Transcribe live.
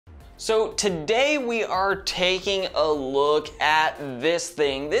So today we are taking a look at this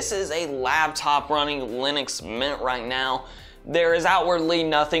thing. This is a laptop running Linux Mint right now. There is outwardly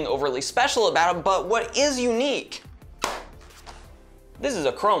nothing overly special about it, but what is unique? This is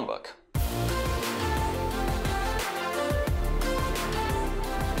a Chromebook.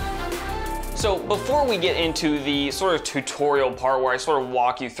 So before we get into the sort of tutorial part where I sort of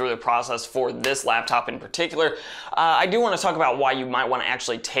walk you through the process for this laptop in particular, I do want to talk about why you might want to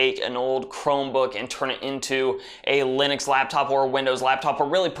actually take an old Chromebook and turn it into a Linux laptop or a Windows laptop, or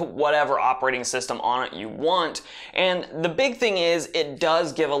really put whatever operating system on it you want. And the big thing is it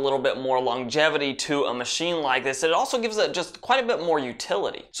does give a little bit more longevity to a machine like this. It also gives it just quite a bit more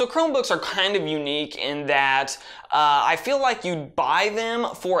utility. So Chromebooks are kind of unique in that I feel like you buy them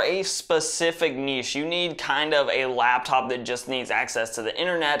for a specific niche. You need kind of a laptop that just needs access to the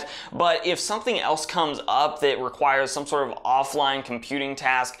internet, but if something else comes up that requires some sort of offline computing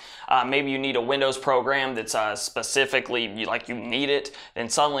task, maybe you need a Windows program that's specifically you need it, then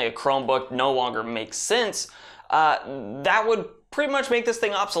suddenly a Chromebook no longer makes sense. That would pretty much make this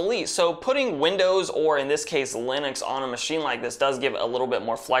thing obsolete. So putting Windows, or in this case Linux, on a machine like this does give it a little bit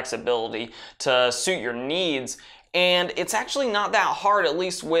more flexibility to suit your needs. And it's actually not that hard, at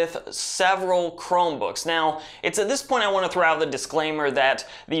least with several Chromebooks. Now, it's at this point I want to throw out the disclaimer that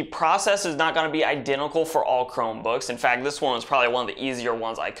the process is not going to be identical for all Chromebooks. In fact, this one was probably one of the easier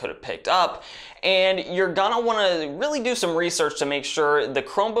ones I could have picked up. And you're gonna want to really do some research to make sure the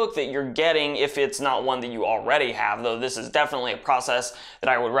Chromebook that you're getting, if it's not one that you already have, though this is definitely a process that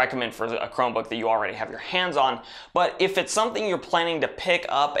I would recommend for a Chromebook that you already have your hands on. But if it's something you're planning to pick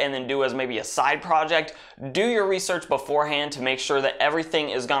up and then do as maybe a side project, do your research beforehand to make sure that everything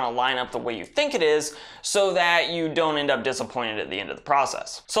is gonna line up the way you think it is, so that you don't end up disappointed at the end of the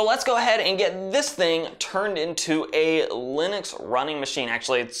process. So let's go ahead and get this thing turned into a Linux running machine.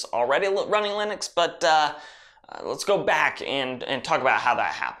 Actually, it's already running Linux, but let's go back and talk about how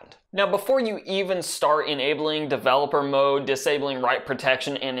that happened. Now, before you even start enabling developer mode, disabling write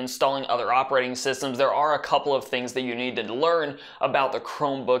protection, and installing other operating systems, there are a couple of things that you need to learn about the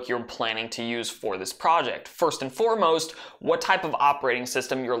Chromebook you're planning to use for this project. First and foremost, what type of operating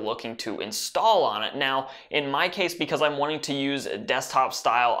system you're looking to install on it. Now, in my case, because I'm wanting to use desktop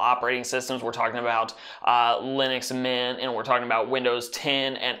style operating systems, we're talking about Linux Mint, and we're talking about Windows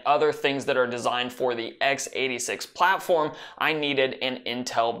 10 and other things that are designed for the x86 platform, I needed an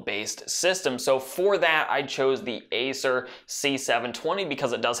Intel-based system. So for that, I chose the Acer C720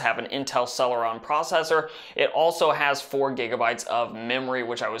 because it does have an Intel Celeron processor. It also has 4 gigabytes of memory,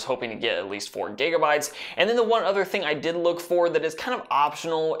 which I was hoping to get at least 4 gigabytes. And then the one other thing I did look for that is kind of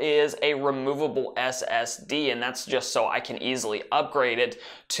optional is a removable SSD, and that's just so I can easily upgrade it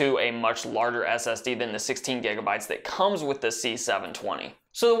to a much larger SSD than the 16 gigabytes that comes with the C720.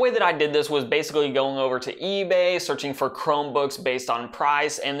 So the way that I did this was basically going over to eBay, searching for Chromebooks based on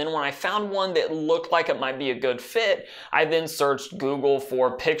price, and then when I found one that looked like it might be a good fit, I then searched Google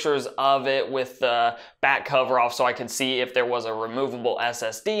for pictures of it with the back cover off so I could see if there was a removable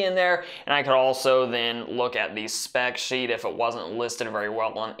SSD in there, and I could also then look at the spec sheet if it wasn't listed very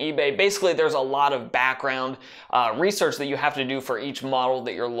well on eBay. Basically, there's a lot of background research that you have to do for each model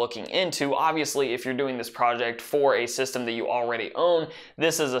that you're looking into. Obviously, if you're doing this project for a system that you already own,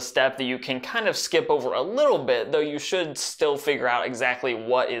 this is a step that you can kind of skip over a little bit, though you should still figure out exactly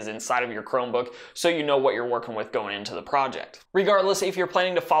what is inside of your Chromebook so you know what you're working with going into the project. Regardless, if you're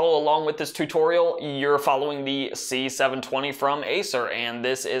planning to follow along with this tutorial, you're following the C720 from Acer, and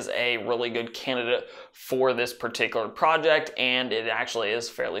this is a really good candidate for this particular project, and it actually is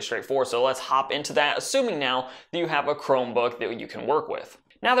fairly straightforward. So let's hop into that, assuming now that you have a Chromebook that you can work with.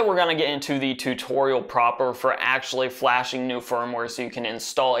 Now that we're going to get into the tutorial proper for actually flashing new firmware so you can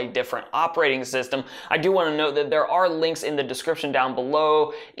install a different operating system, I do want to note that there are links in the description down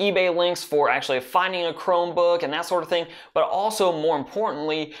below, eBay links for actually finding a Chromebook and that sort of thing, but also more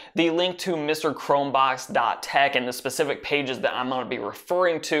importantly, the link to mrchromebox.tech and the specific pages that I'm going to be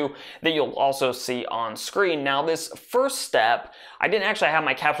referring to that you'll also see on screen. Now, this first step, I didn't actually have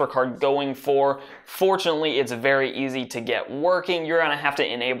my capture card going for. Fortunately, it's very easy to get working. You're going to have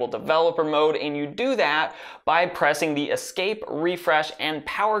to enable developer mode, and you do that by pressing the escape, refresh, and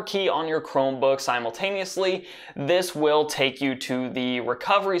power key on your Chromebook simultaneously. This will take you to the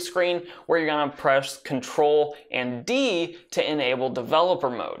recovery screen where you're going to press Control and D to enable developer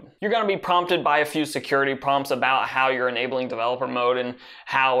mode. You're going to be prompted by a few security prompts about how you're enabling developer mode and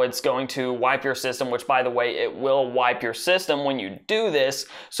how it's going to wipe your system, which, by the way, it will wipe your system when you do this,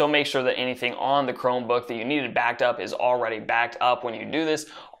 so make sure that anything on the Chromebook that you needed backed up is already backed up when you do this.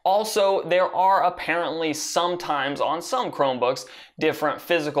 Also, there are apparently sometimes on some Chromebooks different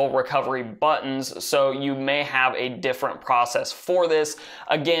physical recovery buttons, so you may have a different process for this.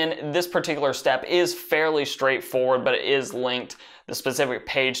 Again, this particular step is fairly straightforward, but it is linked. The specific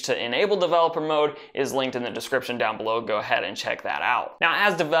page to enable developer mode is linked in the description down below. Go ahead and check that out. Now,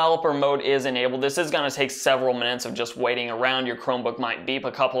 as developer mode is enabled, this is going to take several minutes of just waiting around. Your Chromebook might beep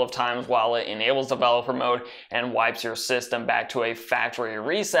a couple of times while it enables developer mode and wipes your system back to a factory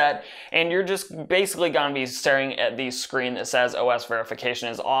reset. And you're just basically going to be staring at the screen that says OS verification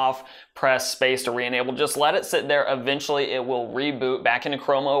is off. Press space to re-enable. Just let it sit there. Eventually, it will reboot back into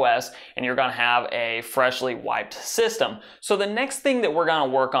Chrome OS, and you're going to have a freshly wiped system. So the next thing that we're going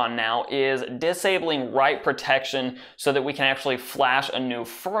to work on now is disabling write protection so that we can actually flash a new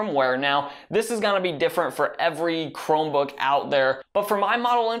firmware. Now, this is going to be different for every Chromebook out there, but for my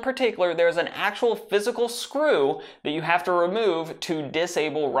model in particular, there's an actual physical screw that you have to remove to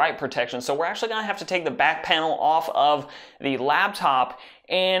disable write protection. So we're actually going to have to take the back panel off of the laptop,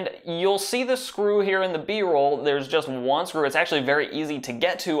 and you'll see the screw here in the B-roll. There's just one screw. It's actually very easy to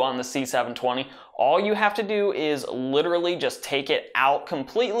get to on the C720. All you have to do is literally just take it out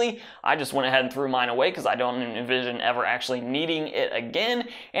completely. I just went ahead and threw mine away because I don't envision ever actually needing it again.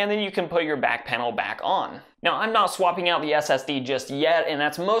 And then you can put your back panel back on. Now, I'm not swapping out the SSD just yet, and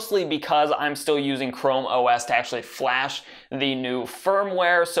that's mostly because I'm still using Chrome OS to actually flash the new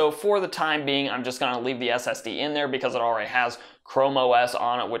firmware. So for the time being, I'm just going to leave the SSD in there because it already has Chrome OS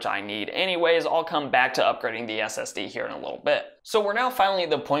on it, which I need anyways. I'll come back to upgrading the SSD here in a little bit. So we're now finally at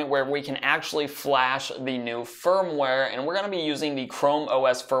the point where we can actually flash the new firmware, and we're going to be using the Chrome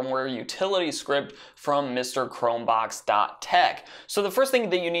OS firmware utility script from mrchromebox.tech. So the first thing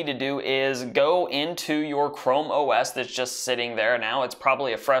that you need to do is go into your Chrome OS that's just sitting there now. It's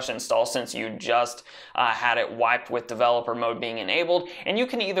probably a fresh install since you just had it wiped with developer mode being enabled, and you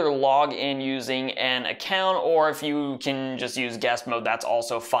can either log in using an account, or if you can just use guest mode, that's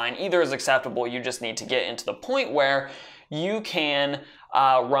also fine. Either is acceptable. You just need to get into the point where you can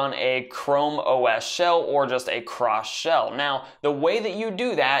run a Chrome OS shell or just a cross shell. Now, the way that you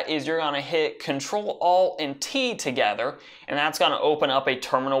do that is you're going to hit Control Alt and T together, and that's going to open up a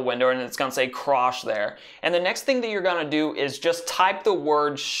terminal window, and it's going to say cross there. And the next thing that you're going to do is just type the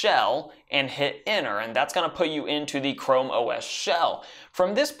word shell and hit enter, and that's going to put you into the Chrome OS shell.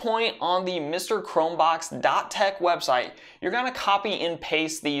 From this point on the mrchromebox.tech website, you're going to copy and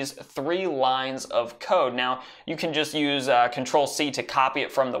paste these 3 lines of code. Now, you can just use Control C to copy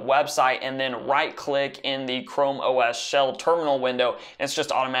it from the website, and then right click in the Chrome OS shell terminal window, and it's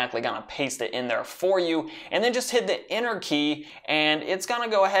just automatically going to paste it in there for you. And then just hit the enter key, and it's going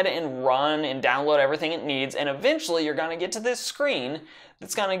to go ahead and run and download everything it needs, and eventually you're going to get to this screen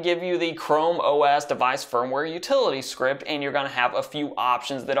that's going to give you the Chrome OS device firmware utility script, and you're going to have a few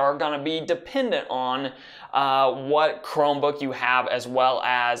options that are going to be dependent on what Chromebook you have, as well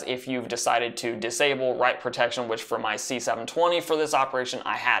as if you've decided to disable write protection, which for my C720 for this operation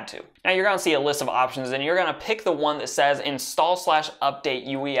I had to. Now you're going to see a list of options, and you're going to pick the one that says install/update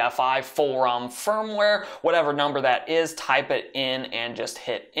UEFI full ROM firmware, whatever number that is. Type it in and just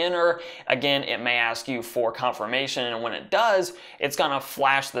hit enter. Again, it may ask you for confirmation, and when it does, it's going to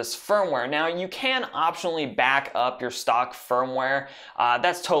flash this firmware. Now you can optionally back up your stock firmware.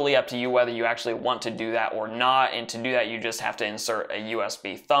 That's totally up to you whether you actually want to do that or not, and to do that you just have to insert a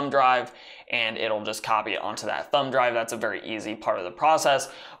USB thumb drive, and it'll just copy it onto that thumb drive. That's a very easy part of the process.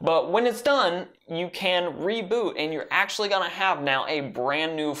 But when it's done, you can reboot, and you're actually going to have now a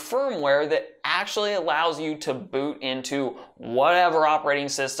brand new firmware that actually allows you to boot into whatever operating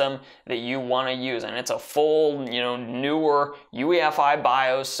system that you want to use. And it's a full, newer UEFI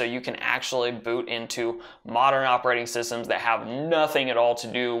BIOS, so you can actually boot into modern operating systems that have nothing at all to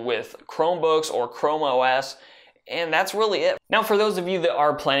do with Chromebooks or Chrome OS. And that's really it. Now, for those of you that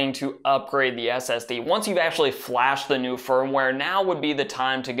are planning to upgrade the SSD, once you've actually flashed the new firmware, now would be the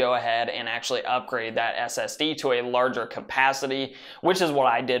time to go ahead and actually upgrade that SSD to a larger capacity, which is what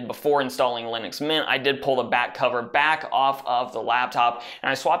I did before installing Linux Mint. I did pull the back cover back off of the laptop,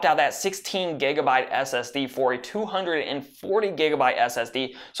 and I swapped out that 16 gigabyte SSD for a 240 gigabyte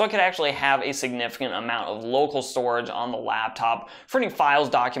SSD, so I could actually have a significant amount of local storage on the laptop for any files,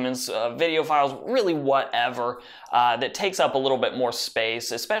 documents, video files, really whatever. that takes up a little bit more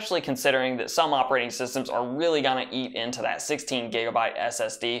space, especially considering that some operating systems are really going to eat into that 16GB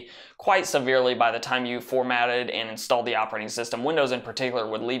SSD quite severely by the time you formatted and installed the operating system. Windows in particular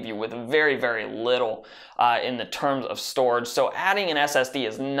would leave you with very, very little in the terms of storage. So adding an SSD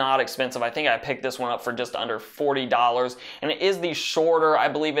is not expensive. I think I picked this one up for just under $40, and it is the shorter, I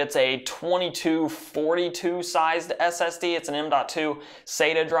believe it's a 2242 sized SSD. It's an M.2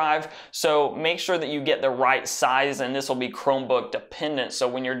 SATA drive. So make sure that you get the right size, and this will be Chromebook dependent. So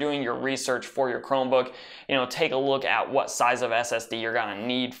when you're doing your research for your Chromebook, take a look at what size of SSD you're gonna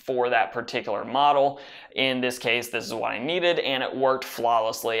need for that particular model. In this case, this is what I needed, and it worked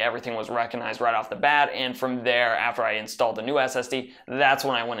flawlessly. Everything was recognized right off the bat, and from there, after I installed the new SSD, that's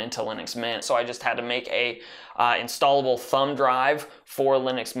when I went into Linux Mint. So I just had to make a installable thumb drive for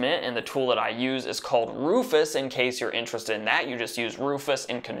Linux Mint, and the tool that I use is called Rufus. In case you're interested in that, you just use Rufus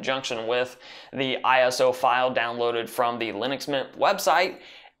in conjunction with the ISO file downloaded from the Linux Mint website.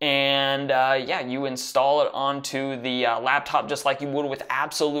 And yeah, you install it onto the laptop just like you would with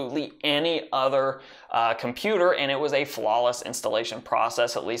absolutely any other computer, and it was a flawless installation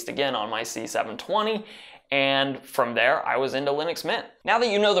process, at least again on my C720. And from there, I was into Linux Mint. Now that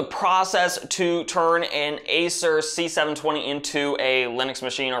you know the process to turn an Acer C720 into a Linux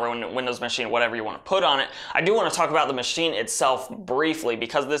machine or a Windows machine, whatever you want to put on it, I do want to talk about the machine itself briefly,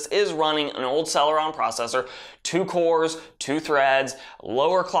 because this is running an old Celeron processor, 2 cores, 2 threads,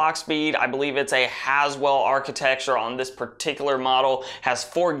 lower clock speed. I believe it's a Haswell architecture on this particular model, has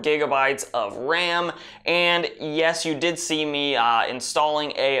 4 GB of RAM, and yes, you did see me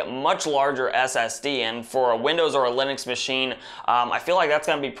installing a much larger SSD, and for a Windows or a Linux machine, I feel like that's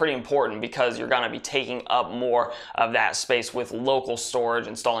going to be pretty important, because you're going to be taking up more of that space with local storage,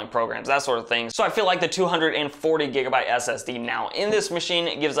 installing programs, that sort of thing. So I feel like the 240GB SSD now in this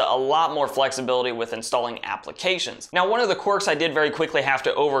machine gives it a lot more flexibility with installing applications. Now, one of the quirks I did very quickly have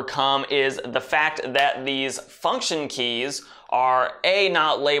to overcome is the fact that these function keys are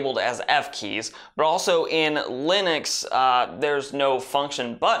not labeled as F keys, but also in Linux, there's no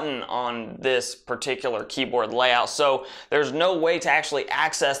function button on this particular keyboard layout. So there's no way to actually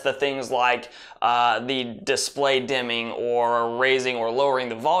access the things like the display dimming or raising or lowering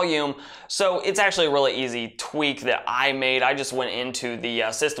the volume. So it's actually a really easy tweak that I made. I just went into the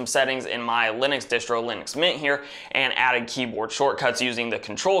system settings in my Linux distro, Linux Mint here, and added keyboard shortcuts using the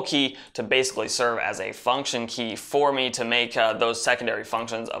control key to basically serve as a function key for me to make those secondary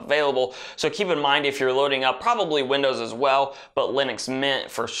functions available. So keep in mind, if you're loading up probably Windows as well, but Linux Mint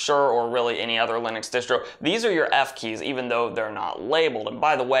for sure, or really any other Linux distro, these are your F keys, even though they're not labeled. And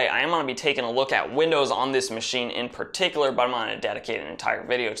by the way, I am going to be taking a look at Windows on this machine in particular, but I'm going to dedicate an entire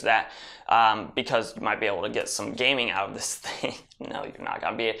video to that. Because you might be able to get some gaming out of this thing. No, you're not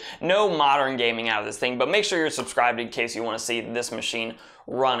going to be. No modern gaming out of this thing, but make sure you're subscribed in case you want to see this machine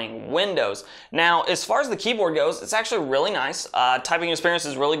running Windows. Now, as far as the keyboard goes, it's actually really nice. Typing experience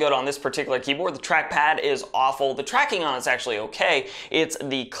is really good on this particular keyboard. The trackpad is awful. The tracking on it's actually okay. It's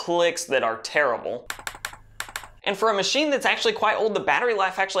the clicks that are terrible. And for a machine that's actually quite old, the battery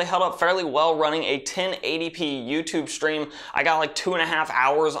life actually held up fairly well running a 1080p YouTube stream. I got like 2.5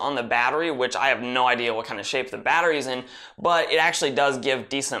 hours on the battery, which I have no idea what kind of shape the battery's in, but it actually does give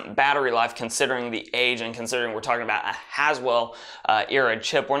decent battery life considering the age and considering we're talking about a Haswell era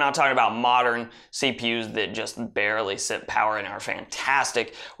chip. We're not talking about modern CPUs that just barely sip power and are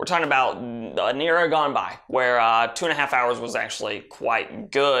fantastic. We're talking about an era gone by where 2.5 hours was actually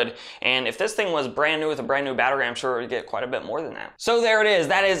quite good. And if this thing was brand new with a brand new battery, I'm sure it would get quite a bit more than that. So there it is.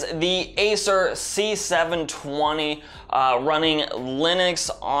 That is the Acer C720 running Linux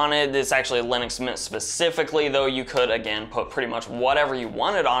on it. It's actually Linux Mint specifically, though you could, again, put pretty much whatever you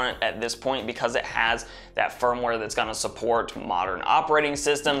wanted on it at this point because it has that firmware that's going to support modern operating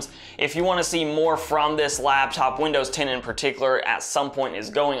systems. If you want to see more from this laptop, Windows 10 in particular, at some point is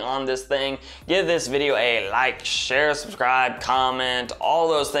going on this thing. Give this video a like, share, subscribe, comment, all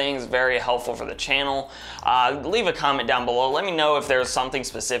those things, very helpful for the channel. Leave a comment down below. Let me know if there's something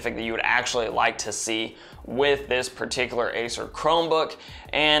specific that you would actually like to see with this particular Acer Chromebook.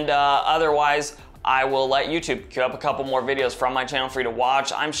 And otherwise, I will let YouTube queue up a couple more videos from my channel for you to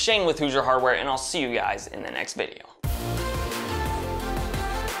watch. I'm Shane with Hoosier Hardware, and I'll see you guys in the next video.